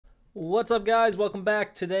What's up, guys? Welcome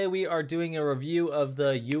back. Today we are doing a review of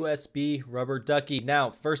the USB rubber ducky. Now,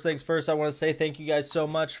 first things first, I want to say thank you guys so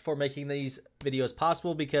much for making these videos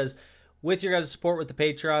possible, because with your guys' support with the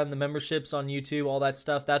Patreon, the memberships on YouTube, all that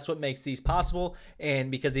stuff, that's what makes these possible. And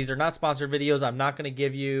because these are not sponsored videos, I'm not going to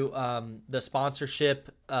give you the sponsorship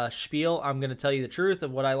spiel. I'm going to tell you the truth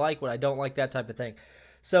of what I like, what I don't like, that type of thing.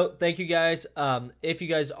 So thank you guys. If you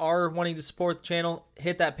guys are wanting to support the channel,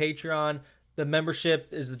 hit that Patreon. The membership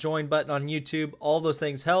is the join button on YouTube. All those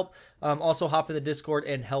things help. Also, hop in the Discord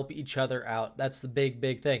and help each other out. That's the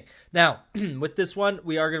big thing. Now, with this one,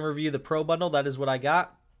 we are going to review the Pro Bundle. That is what I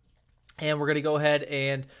got. And we're going to go ahead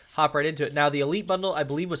and hop right into it. Now, the Elite Bundle, I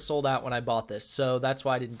believe, was sold out when I bought this. So that's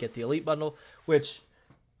why I didn't get the Elite Bundle, which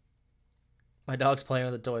my dog's playing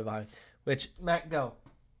with a toy behind me. Which, Matt, go.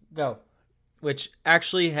 Which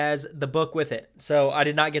actually has the book with it. So I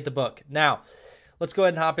did not get the book. Now, let's go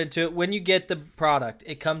ahead and hop into it. When you get the product,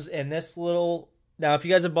 it comes in this little... Now, if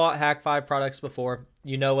you guys have bought Hack 5 products before,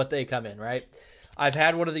 you know what they come in, right? I've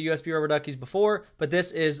had one of the USB rubber duckies before, but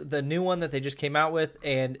this is the new one that they just came out with,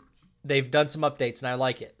 and they've done some updates, and I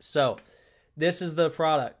like it. So, this is the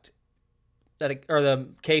product, or the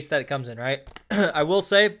case that it comes in, right? I will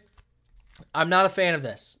say, I'm not a fan of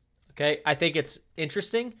this, okay? I think it's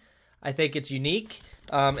interesting. I think it's unique.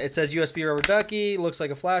 It says USB rubber ducky, looks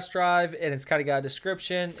like a flash drive, and it's kind of got a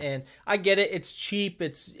description, and I get it. It's cheap.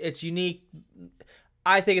 It's unique.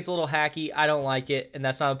 I think it's a little hacky. I don't like it, and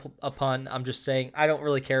that's not a pun. I'm just saying I don't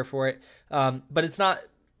really care for it. But it's not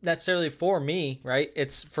necessarily for me, right?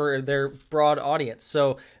 It's for their broad audience.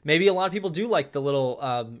 So maybe a lot of people do like the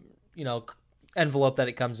little, envelope that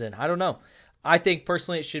it comes in. I don't know. I think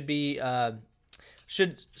personally it should be,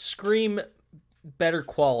 should scream better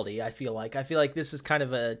quality. I feel like this is kind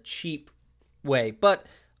of a cheap way, but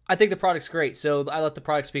I think the product's great, so I let the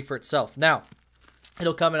product speak for itself. Now,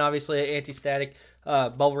 it'll come in obviously an anti-static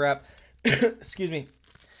bubble wrap, excuse me,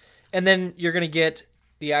 and then you're gonna get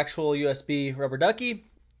the actual USB rubber ducky.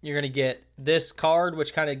 You're gonna get this card,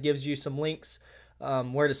 which kind of gives you some links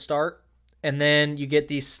where to start, and then you get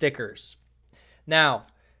these stickers. Now,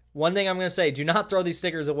 one thing I'm gonna say: do not throw these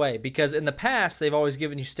stickers away, because in the past they've always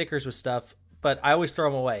given you stickers with stuff, but I always throw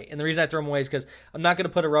them away. And the reason I throw them away is because I'm not going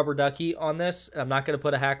to put a rubber ducky on this, and I'm not going to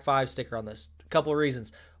put a Hack 5 sticker on this. A couple of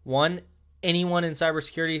reasons. One, anyone in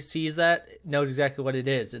cybersecurity sees that, knows exactly what it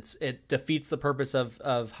is. It defeats the purpose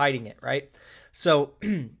of hiding it, right? So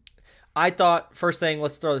I thought, first thing,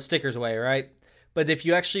 let's throw the stickers away, right? But if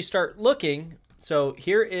you actually start looking, so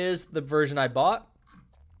here is the version I bought,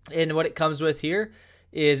 and what it comes with here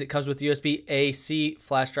is it comes with USB-AC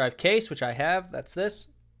flash drive case, which I have. That's this.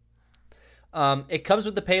 It comes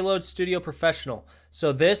with the Payload Studio Professional.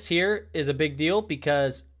 So this here is a big deal,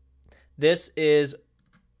 because this is,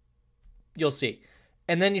 you'll see.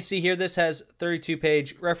 And then you see here, this has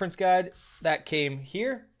 32-page reference guide that came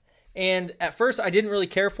here. And at first I didn't really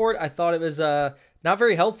care for it. I thought it was not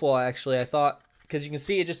very helpful, actually. I thought, because you can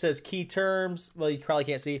see it just says key terms. Well, you probably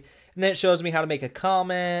can't see. And then it shows me how to make a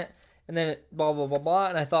comment, and then it blah, blah, blah, blah.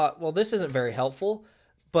 And I thought, well, this isn't very helpful.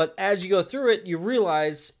 But as you go through it, you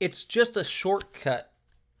realize it's just a shortcut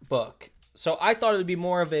book. So I thought it would be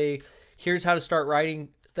more of a, here's how to start writing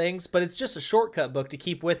things, but it's just a shortcut book to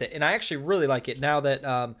keep with it. And I actually really like it now that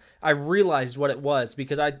I realized what it was,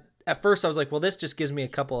 because at first I was like, well, this just gives me a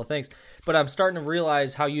couple of things, but I'm starting to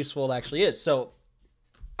realize how useful it actually is. So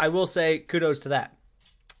I will say kudos to that.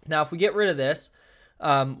 Now, if we get rid of this,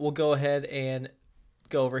 we'll go ahead and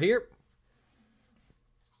go over here.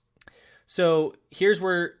 So here's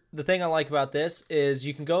where the thing I like about this is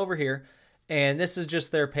you can go over here, and this is just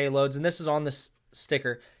their payloads, and this is on this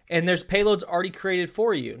sticker, and there's payloads already created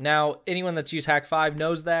for you. Now, anyone that's used Hack 5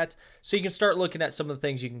 knows that, so you can start looking at some of the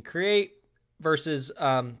things you can create versus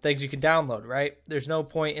things you can download, right? There's no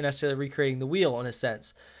point in necessarily recreating the wheel in a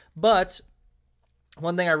sense. But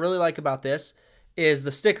one thing I really like about this is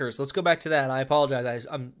the stickers. Let's go back to that. I apologize.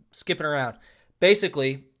 I'm skipping around.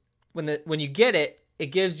 Basically, when you get it, it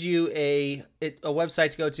gives you a website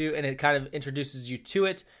to go to, and it kind of introduces you to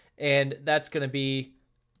it, and that's going to be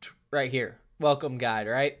right here, welcome guide,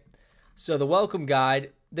 right? So the welcome guide,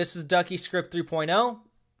 this is Ducky Script 3.0,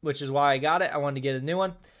 which is why I got it. I wanted to get a new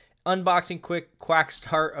one. Unboxing quick quack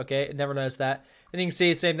start, okay, I never noticed that. And you can see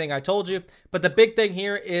the same thing I told you, but the big thing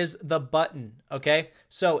here is the button, okay?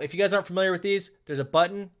 So if you guys aren't familiar with these, there's a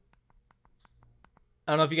button.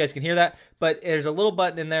 I don't know if you guys can hear that, but there's a little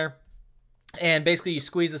button in there, and basically you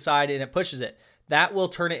squeeze the side and it pushes it. That will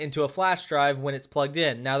turn it into a flash drive when it's plugged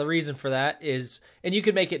in. Now, the reason for that is, and you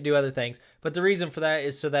can make it do other things, but the reason for that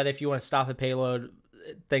is so that if you want to stop a payload,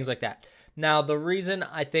 things like that. Now, the reason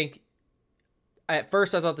I think at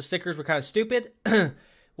first I thought the stickers were kind of stupid,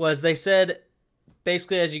 was they said,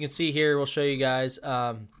 basically, as you can see here, we'll show you guys,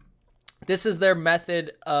 this is their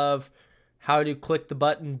method of how to click the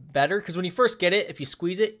button better. Because when you first get it, if you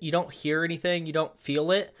squeeze it, you don't hear anything, you don't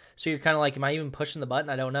feel it. So you're kind of like, am I even pushing the button?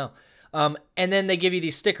 I don't know. And then they give you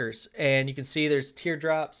these stickers, and you can see there's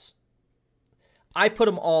teardrops. I put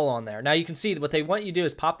them all on there. Now you can see what they want you to do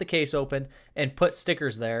is pop the case open and put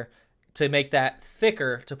stickers there to make that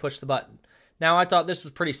thicker to push the button. Now I thought this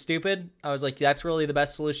was pretty stupid. I was like, that's really the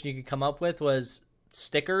best solution you could come up with was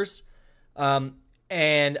stickers.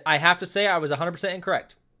 And I have to say I was 100%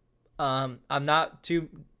 incorrect. I'm not too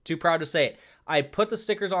proud to say it. I put the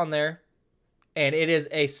stickers on there, and it is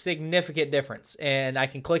a significant difference. And I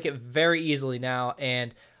can click it very easily now.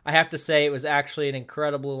 And I have to say it was actually an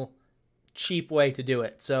incredible, cheap way to do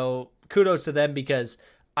it. So kudos to them because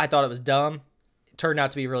I thought it was dumb. It turned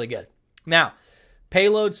out to be really good. Now,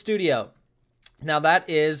 Payload Studio. Now that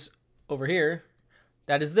is over here.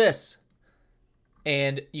 That is this.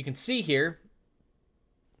 And you can see here,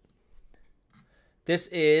 this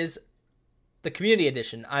is the Community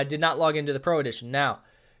Edition. I did not log into the Pro Edition. Now,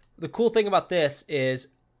 the cool thing about this is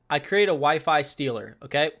I create a Wi-Fi stealer,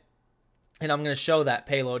 okay? And I'm going to show that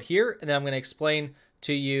payload here, and then I'm going to explain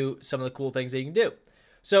to you some of the cool things that you can do.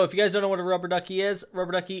 So if you guys don't know what a rubber ducky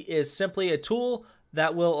is simply a tool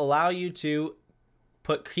that will allow you to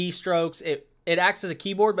put keystrokes. It acts as a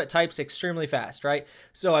keyboard, but types extremely fast, right?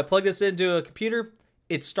 So I plug this into a computer,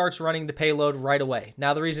 it starts running the payload right away.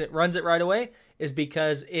 Now, the reason it runs it right away is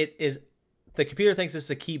because the computer thinks it's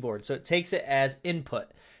a keyboard, so it takes it as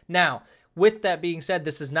input. Now, with that being said,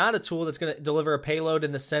 this is not a tool that's going to deliver a payload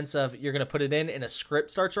in the sense of you're going to put it in and a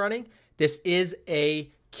script starts running. This is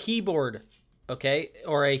a keyboard, okay,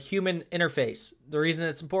 or a human interface. The reason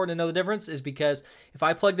it's important to know the difference is because if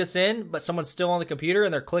I plug this in, but someone's still on the computer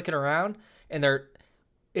and they're clicking around, and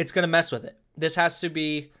it's going to mess with it. This has to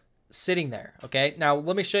be sitting there, okay? Now,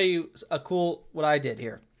 let me show you what I did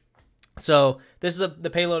here. So this is the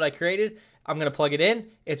payload I created. I'm going to plug it in.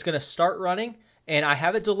 It's going to start running, and I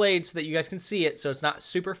have it delayed so that you guys can see it, so it's not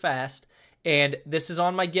super fast. And this is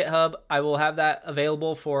on my GitHub. I will have that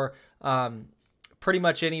available for pretty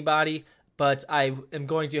much anybody, but I am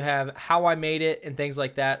going to have how I made it and things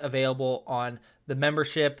like that available on the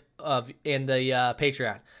membership in the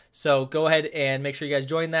Patreon. So go ahead and make sure you guys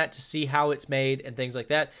join that to see how it's made and things like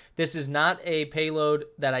that. This is not a payload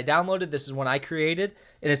that I downloaded. This is one I created,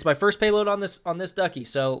 and it's my first payload on this ducky.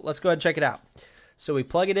 So let's go ahead and check it out. So we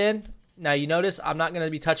plug it in. Now you notice I'm not going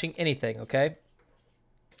to be touching anything, okay?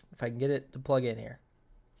 If I can get it to plug in here.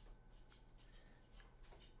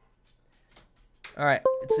 All right,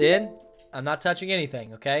 it's in. I'm not touching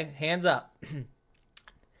anything, okay? Hands up.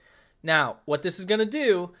 Now, what this is going to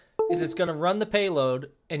do is it's going to run the payload,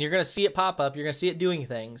 and you're going to see it pop up. You're going to see it doing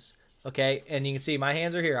things, okay? And you can see my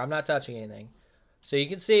hands are here. I'm not touching anything. So you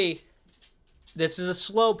can see this is a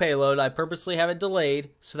slow payload. I purposely have it delayed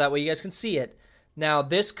so that way you guys can see it. Now,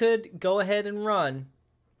 this could go ahead and run,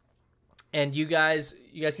 and you guys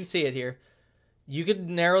can see it here. You could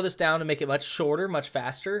narrow this down to make it much shorter, much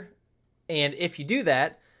faster. And if you do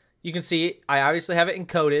that, you can see I obviously have it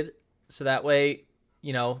encoded, so that way,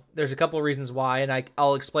 you know, there's a couple of reasons why, and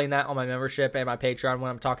I'll explain that on my membership and my Patreon when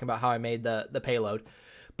I'm talking about how I made the payload.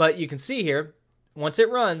 But you can see here, once it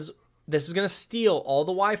runs, this is going to steal all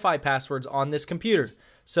the Wi-Fi passwords on this computer.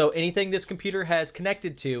 So anything this computer has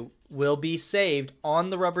connected to will be saved on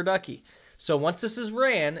the rubber ducky. So once this is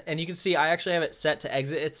ran, and you can see I actually have it set to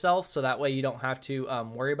exit itself, so that way you don't have to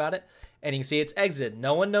worry about it. And you can see it's exited.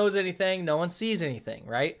 No one knows anything. No one sees anything,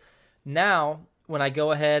 right? Now, when I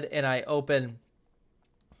go ahead and I open...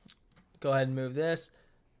 Go ahead and move this,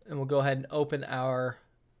 and we'll go ahead and open our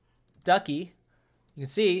ducky. You can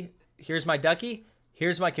see, here's my ducky,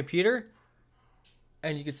 here's my computer,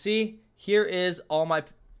 and you can see, here is all my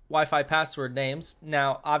Wi-Fi password names.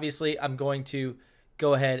 Now, obviously, I'm going to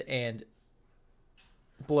go ahead and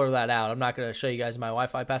blur that out. I'm not going to show you guys my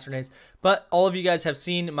Wi-Fi password names, but all of you guys have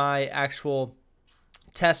seen my actual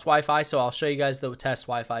test Wi-Fi, so I'll show you guys the test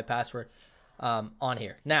Wi-Fi password on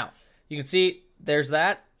here. Now, you can see, there's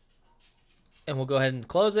that. And we'll go ahead and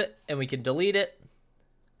close it, and we can delete it.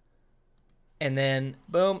 And then,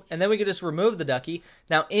 boom. And then we can just remove the ducky.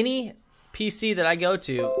 Now, any PC that I go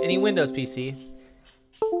to, any Windows PC,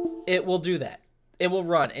 it will do that. It will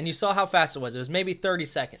run. And you saw how fast it was. It was maybe 30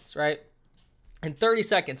 seconds, right? In 30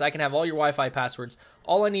 seconds, I can have all your Wi-Fi passwords.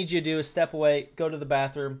 All I need you to do is step away, go to the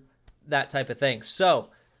bathroom, that type of thing. So,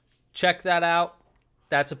 check that out.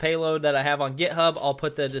 That's a payload that I have on GitHub. I'll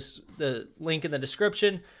put the link in the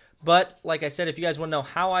description. But like I said, if you guys want to know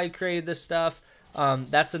how I created this stuff,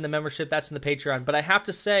 That's in the membership. That's in the Patreon. But I have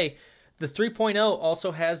to say, the 3.0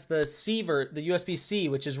 also has the the USB-C,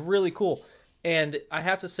 which is really cool. And I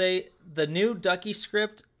have to say, the new Ducky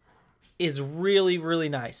script is really, really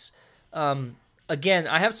nice. Again,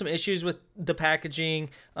 I have some issues with the packaging.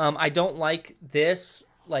 I don't like this.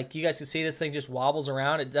 Like, you guys can see, this thing just wobbles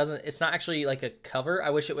around. It's not actually like a cover.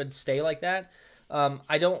 I wish it would stay like that.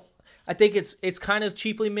 I think it's kind of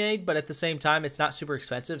cheaply made, but at the same time, it's not super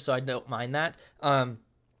expensive, so I don't mind that.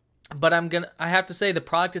 But I have to say, the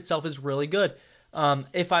product itself is really good.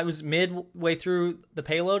 If I was midway through the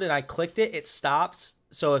payload and I clicked it, it stops.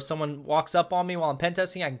 So if someone walks up on me while I'm pen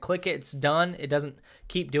testing, I can click it. It's done. It doesn't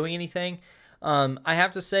keep doing anything. I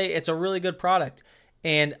have to say, it's a really good product.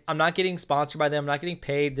 And I'm not getting sponsored by them. I'm not getting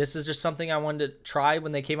paid. This is just something I wanted to try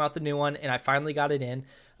when they came out the new one, and I finally got it in.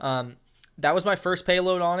 That was my first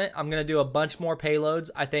payload on it. I'm going to do a bunch more payloads.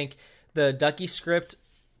 I think the Ducky script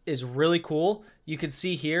is really cool. You can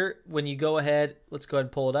see here when you go ahead, let's go ahead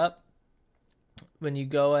and pull it up. When you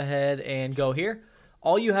go ahead and go here,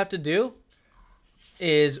 all you have to do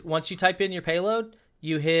is once you type in your payload,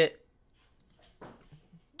 you hit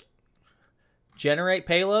generate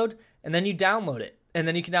payload, and then you download it. And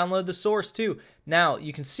then you can download the source too. Now,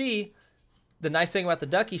 you can see the nice thing about the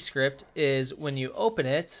Ducky script is when you open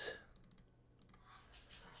it,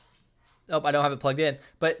 oh, I don't have it plugged in,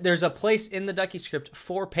 but there's a place in the Ducky script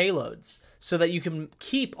for payloads so that you can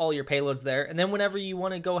keep all your payloads there. And then whenever you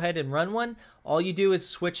want to go ahead and run one, all you do is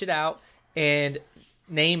switch it out and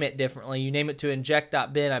name it differently. You name it to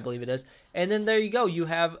inject.bin, I believe it is. And then there you go. You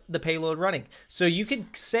have the payload running. So you can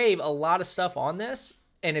save a lot of stuff on this,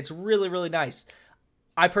 and it's really, really nice.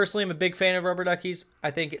 I personally am a big fan of rubber duckies.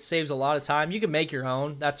 I think it saves a lot of time. You can make your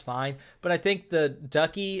own. That's fine. But I think the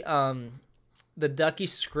Ducky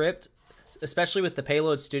script, especially with the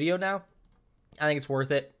Payload Studio now, I think it's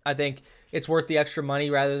worth it. I think it's worth the extra money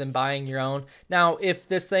rather than buying your own. Now, if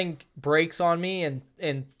this thing breaks on me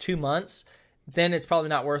in 2 months, then it's probably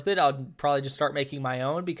not worth it. I'll probably just start making my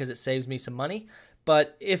own because it saves me some money.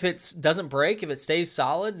 But if it doesn't break, if it stays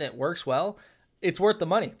solid and it works well, it's worth the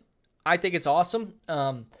money. I think it's awesome.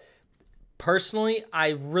 Personally, I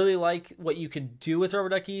really like what you can do with rubber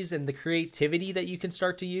duckies and the creativity that you can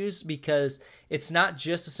start to use, because it's not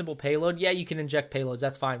just a simple payload. Yeah, you can inject payloads.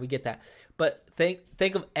 That's fine. We get that. But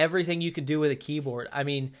think of everything you can do with a keyboard. I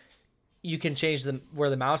mean, you can change where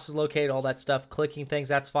the mouse is located, all that stuff, clicking things,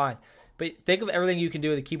 that's fine. But think of everything you can do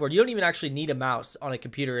with a keyboard. You don't even actually need a mouse on a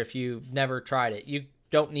computer if you've never tried it. You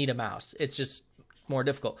don't need a mouse. It's just more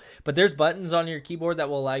difficult. But there's buttons on your keyboard that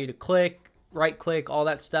will allow you to click, right click, all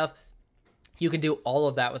that stuff. You can do all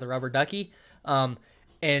of that with a rubber ducky, and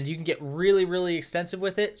you can get really, really extensive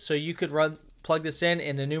with it. So you could plug this in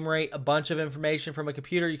and enumerate a bunch of information from a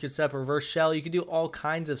computer. You could set up a reverse shell. You can do all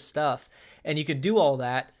kinds of stuff, and you can do all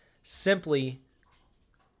that simply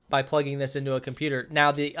by plugging this into a computer.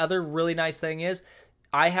 Now, the other really nice thing is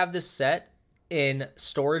I have this set in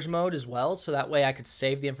storage mode as well, so that way I could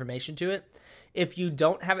save the information to it. If you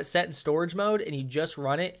don't have it set in storage mode and you just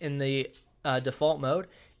run it in the default mode,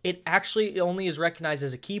 it actually only is recognized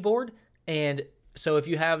as a keyboard. And so if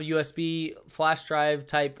you have USB flash drive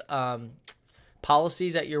type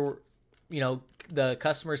policies at your, the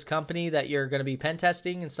customer's company that you're going to be pen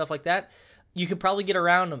testing and stuff like that, you could probably get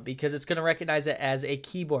around them because it's going to recognize it as a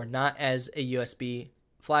keyboard, not as a USB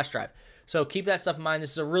flash drive. So keep that stuff in mind.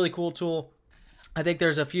 This is a really cool tool. I think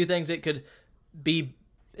there's a few things it could be.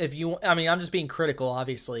 I'm just being critical,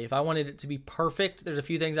 obviously. If I wanted it to be perfect, there's a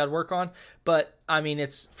few things I'd work on. But, I mean,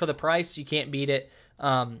 it's for the price. You can't beat it.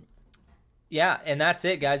 Yeah, and that's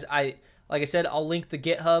it, guys. Like I said, I'll link the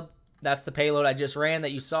GitHub. That's the payload I just ran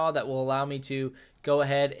that you saw that will allow me to go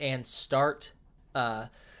ahead and start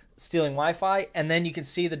stealing Wi-Fi. And then you can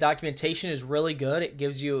see the documentation is really good. It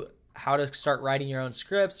gives you how to start writing your own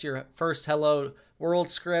scripts, your first Hello World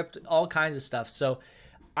script, all kinds of stuff. So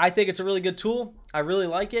I think it's a really good tool. I really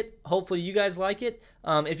like it. Hopefully you guys like it.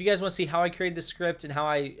 If you guys want to see how I created the script and how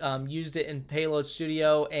I used it in Payload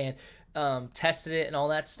Studio and tested it and all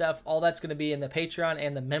that stuff, all that's going to be in the Patreon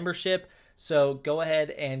and the membership. So go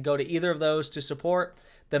ahead and go to either of those to support.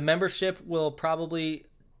 The membership will probably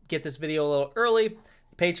get this video a little early,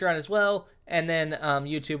 Patreon as well, and then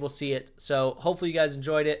YouTube will see it. So hopefully you guys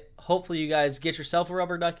enjoyed it. Hopefully you guys get yourself a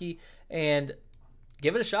rubber ducky and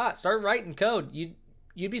give it a shot. Start writing code.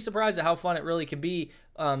 You'd be surprised at how fun it really can be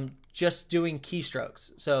just doing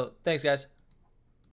keystrokes. So thanks, guys.